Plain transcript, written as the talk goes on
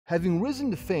Having risen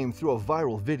to fame through a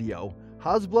viral video,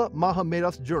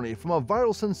 Hasbulla.Magomedov's journey from a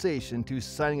viral sensation to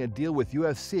signing a deal with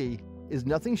UFC is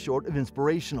nothing short of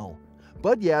inspirational.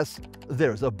 But yes,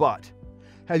 there's a but.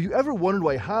 Have you ever wondered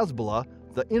why Hasbulla,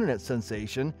 the internet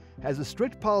sensation, has a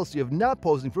strict policy of not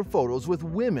posing for photos with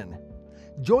women?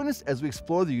 Join us as we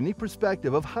explore the unique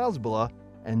perspective of Hasbulla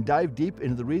and dive deep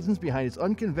into the reasons behind his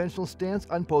unconventional stance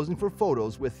on posing for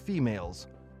photos with females.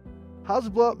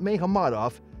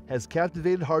 Hasbulla.Magomedov has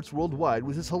captivated hearts worldwide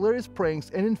with his hilarious pranks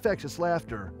and infectious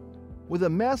laughter. With a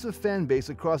massive fan base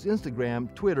across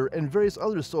Instagram, Twitter, and various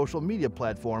other social media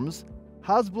platforms,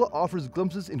 Hasbulla offers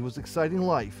glimpses into his exciting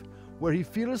life, where he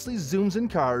fearlessly zooms in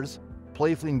cars,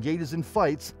 playfully engages in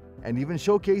fights, and even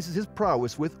showcases his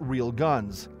prowess with real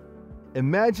guns.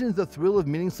 Imagine the thrill of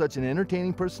meeting such an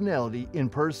entertaining personality in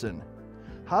person.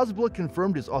 Hasbulla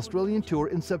confirmed his Australian tour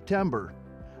in September.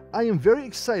 "I am very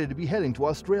excited to be heading to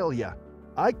Australia.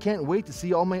 I can't wait to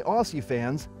see all my Aussie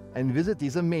fans and visit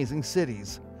these amazing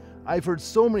cities. I've heard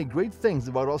so many great things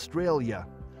about Australia.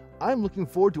 I'm looking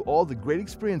forward to all the great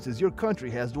experiences your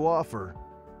country has to offer."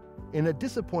 In a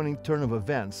disappointing turn of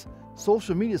events,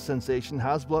 social media sensation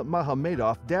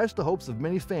Hasbulla.Magomedov dashed the hopes of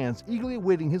many fans eagerly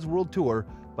awaiting his world tour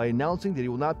by announcing that he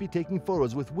will not be taking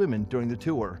photos with women during the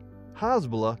tour.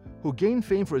 Hasbulla, who gained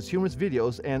fame for his humorous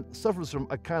videos and suffers from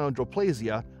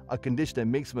achondroplasia, a condition that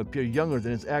makes him appear younger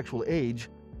than his actual age,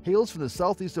 hails from the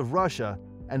southeast of Russia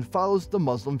and follows the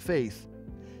Muslim faith.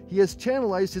 He has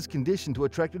channelized his condition to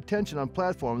attract attention on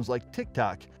platforms like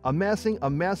TikTok, amassing a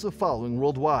massive following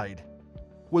worldwide.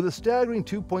 With a staggering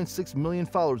 2.6 million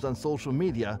followers on social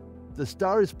media, the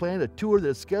star has planned a tour that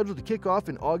is scheduled to kick off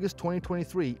in August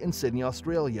 2023 in Sydney,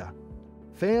 Australia.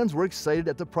 Fans were excited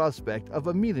at the prospect of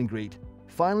a meet and greet,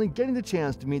 finally getting the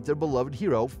chance to meet their beloved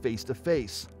hero face to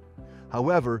face.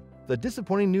 However, the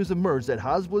disappointing news emerged that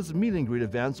Hasbulla's meet and greet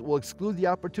events will exclude the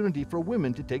opportunity for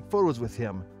women to take photos with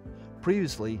him.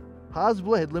 Previously,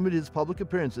 Hasbulla had limited his public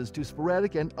appearances to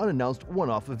sporadic and unannounced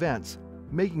one-off events,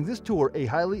 making this tour a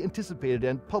highly anticipated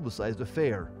and publicized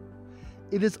affair.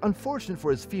 It is unfortunate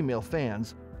for his female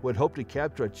fans, who had hoped to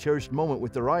capture a cherished moment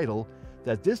with their idol,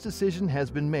 that this decision has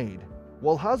been made.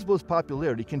 While Hasbulla's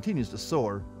popularity continues to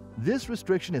soar, this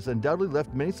restriction has undoubtedly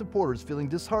left many supporters feeling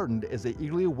disheartened as they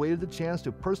eagerly awaited the chance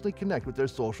to personally connect with their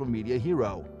social media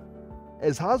hero.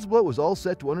 As Hasbulla was all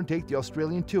set to undertake the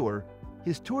Australian tour,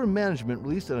 his tour management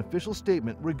released an official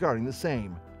statement regarding the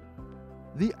same.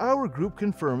 The Hour Group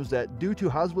confirms that due to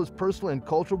Hasbulla's personal and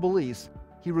cultural beliefs,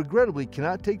 he regrettably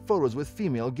cannot take photos with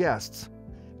female guests.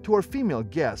 To our female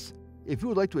guests, if you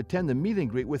would like to attend the meet and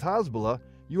greet with Hasbulla,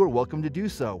 you are welcome to do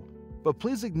so, but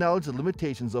please acknowledge the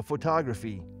limitations of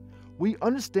photography. We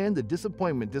understand the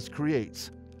disappointment this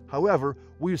creates. However,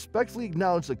 we respectfully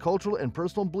acknowledge the cultural and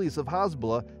personal beliefs of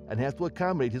Hasbulla and have to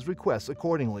accommodate his requests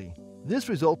accordingly. This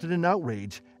resulted in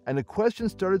outrage, and a question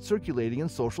started circulating in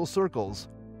social circles.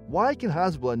 Why can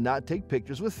Hasbulla not take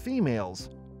pictures with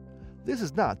females? This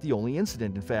is not the only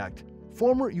incident, in fact.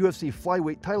 Former UFC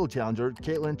flyweight title challenger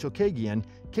Katlyn Chookagian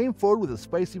came forward with a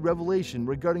spicy revelation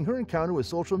regarding her encounter with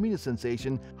social media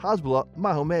sensation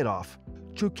Hasbulla.Magomedov.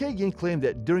 Chookagian claimed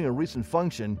that during a recent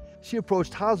function, she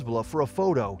approached Hasbulla for a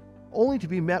photo, only to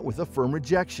be met with a firm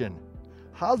rejection.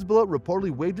 Hasbulla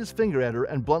reportedly waved his finger at her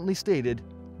and bluntly stated,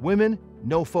 "Women,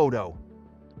 no photo."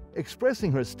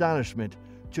 Expressing her astonishment,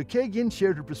 Chookagian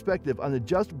shared her perspective on the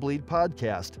Just Bleed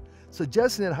podcast,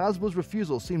 suggesting that Hasbulla's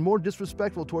refusal seemed more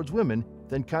disrespectful towards women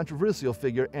than controversial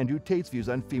figure Andrew Tate's views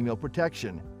on female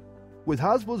protection. With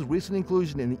Hasbulla's recent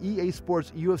inclusion in the EA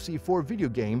Sports UFC 4 video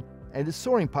game and his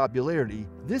soaring popularity,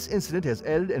 this incident has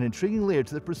added an intriguing layer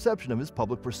to the perception of his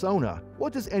public persona.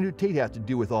 What does Andrew Tate have to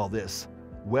do with all this?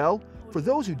 Well, for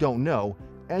those who don't know,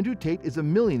 Andrew Tate is a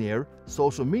millionaire,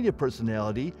 social media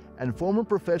personality, and former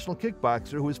professional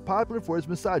kickboxer who is popular for his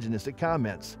misogynistic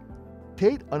comments.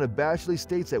 Tate unabashedly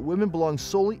states that women belong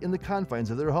solely in the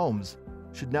confines of their homes,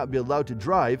 should not be allowed to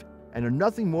drive, and are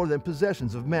nothing more than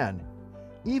possessions of men.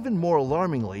 Even more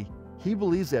alarmingly, he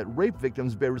believes that rape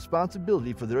victims bear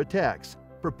responsibility for their attacks,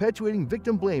 perpetuating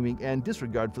victim blaming and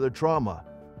disregard for their trauma.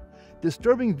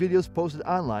 Disturbing videos posted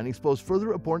online expose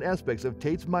further abhorrent aspects of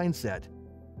Tate's mindset.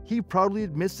 He proudly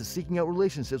admits to seeking out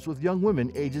relationships with young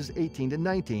women ages 18 to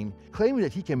 19, claiming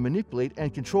that he can manipulate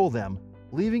and control them,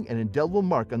 leaving an indelible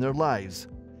mark on their lives.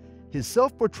 His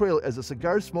self-portrayal as a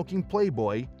cigar-smoking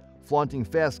playboy, flaunting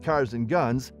fast cars and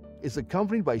guns, is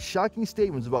accompanied by shocking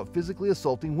statements about physically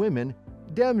assaulting women,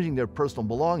 damaging their personal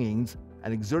belongings,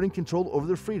 and exerting control over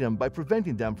their freedom by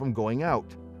preventing them from going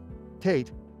out.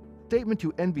 Tate, statement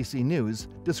to NBC News,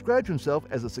 described himself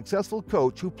as a successful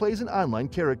coach who plays an online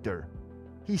character.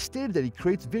 He stated that he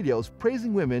creates videos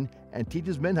praising women and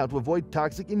teaches men how to avoid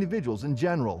toxic individuals in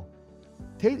general.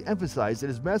 Tate emphasized that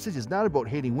his message is not about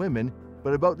hating women,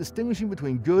 but about distinguishing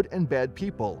between good and bad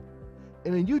people.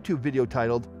 In a YouTube video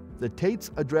titled, "The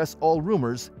Tates Address All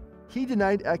Rumors," he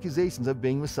denied accusations of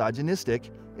being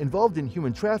misogynistic, involved in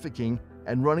human trafficking,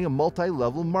 and running a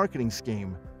multi-level marketing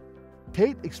scheme.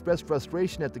 Tate expressed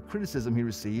frustration at the criticism he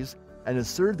receives and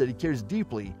asserted that he cares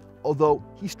deeply, although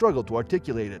he struggled to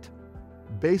articulate it.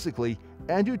 Basically,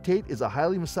 Andrew Tate is a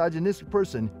highly misogynistic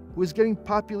person who is getting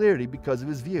popularity because of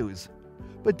his views.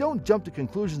 But don't jump to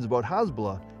conclusions about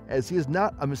Hasbulla, as he is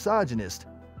not a misogynist.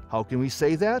 How can we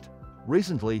say that?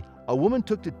 Recently, a woman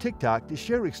took to TikTok to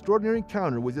share an extraordinary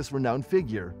encounter with this renowned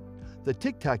figure. The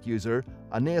TikTok user,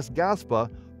 Anais Gaspa,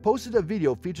 posted a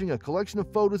video featuring a collection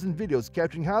of photos and videos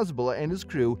capturing Hasbulla and his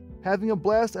crew having a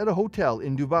blast at a hotel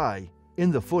in Dubai.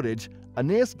 In the footage,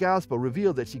 Anais Gaspa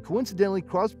revealed that she coincidentally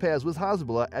crossed paths with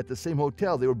Hasbulla at the same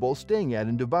hotel they were both staying at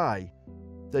in Dubai.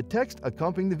 The text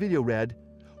accompanying the video read,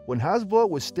 "When Hasbulla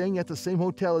was staying at the same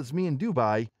hotel as me in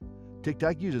Dubai,"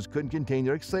 TikTok users couldn't contain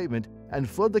their excitement and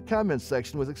flooded the comments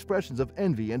section with expressions of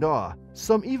envy and awe.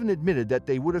 Some even admitted that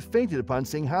they would have fainted upon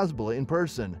seeing Hasbulla in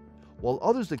person, while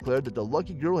others declared that the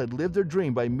lucky girl had lived their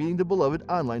dream by meeting the beloved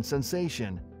online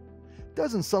sensation.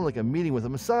 Doesn't sound like a meeting with a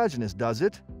misogynist, does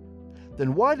it?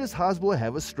 Then why does Hasbulla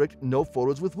have a strict no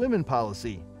photos with women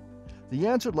policy? The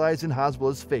answer lies in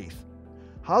Hasbulla's faith.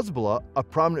 Hasbulla, a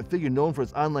prominent figure known for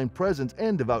his online presence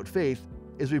and devout faith,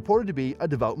 is reported to be a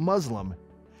devout Muslim.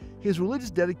 His religious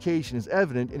dedication is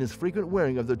evident in his frequent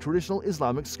wearing of the traditional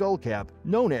Islamic skull cap,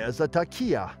 known as a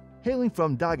taqiyya. Hailing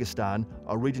from Dagestan,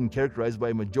 a region characterized by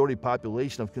a majority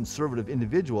population of conservative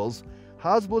individuals,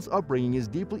 Hasbulla's upbringing is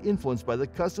deeply influenced by the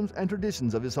customs and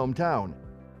traditions of his hometown.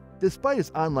 Despite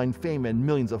his online fame and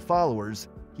millions of followers,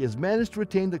 he has managed to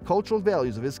retain the cultural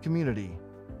values of his community.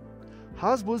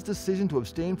 Hasbulla's decision to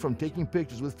abstain from taking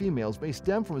pictures with females may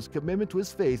stem from his commitment to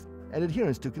his faith and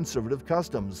adherence to conservative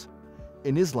customs.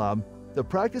 In Islam, the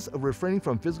practice of refraining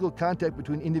from physical contact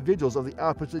between individuals of the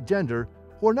opposite gender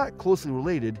who are not closely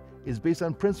related is based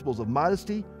on principles of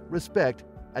modesty, respect,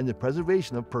 and the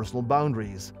preservation of personal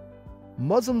boundaries.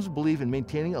 Muslims believe in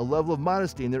maintaining a level of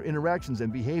modesty in their interactions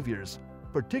and behaviors,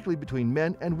 particularly between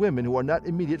men and women who are not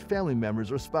immediate family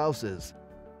members or spouses.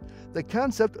 The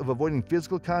concept of avoiding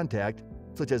physical contact,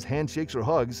 such as handshakes or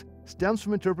hugs, stems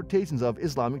from interpretations of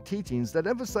Islamic teachings that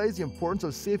emphasize the importance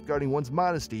of safeguarding one's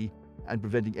modesty and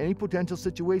preventing any potential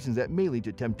situations that may lead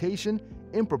to temptation,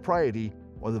 impropriety,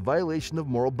 or the violation of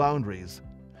moral boundaries.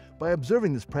 By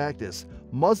observing this practice,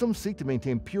 Muslims seek to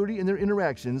maintain purity in their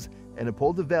interactions and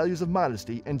uphold the values of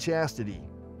modesty and chastity.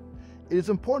 It is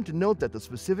important to note that the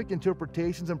specific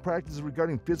interpretations and practices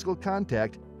regarding physical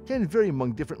contact can vary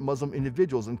among different Muslim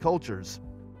individuals and cultures.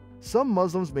 Some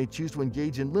Muslims may choose to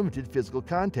engage in limited physical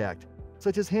contact,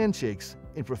 such as handshakes,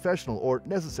 in professional or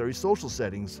necessary social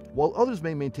settings, while others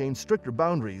may maintain stricter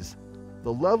boundaries.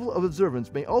 The level of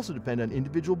observance may also depend on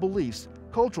individual beliefs,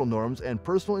 cultural norms, and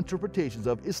personal interpretations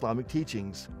of Islamic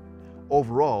teachings.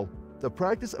 Overall, the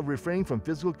practice of refraining from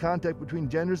physical contact between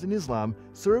genders in Islam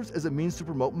serves as a means to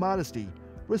promote modesty,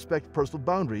 respect personal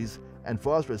boundaries, and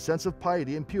foster a sense of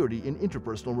piety and purity in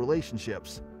interpersonal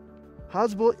relationships.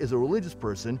 Hasbulla is a religious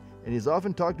person, and he has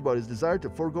often talked about his desire to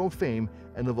forego fame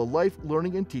and live a life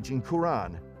learning and teaching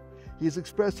Quran. He has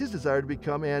expressed his desire to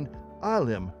become an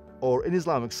alim, or an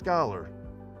Islamic scholar.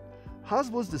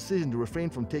 Hasbulla's decision to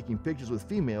refrain from taking pictures with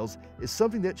females is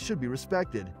something that should be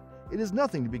respected. It is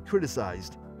nothing to be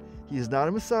criticized. He is not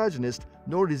a misogynist,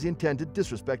 nor does he intend to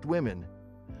disrespect women.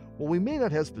 While we may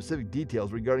not have specific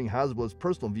details regarding Hasbulla's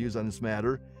personal views on this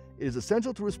matter, it is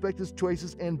essential to respect his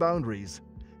choices and boundaries.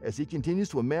 As he continues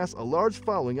to amass a large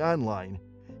following online,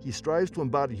 he strives to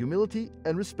embody humility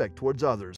and respect towards others.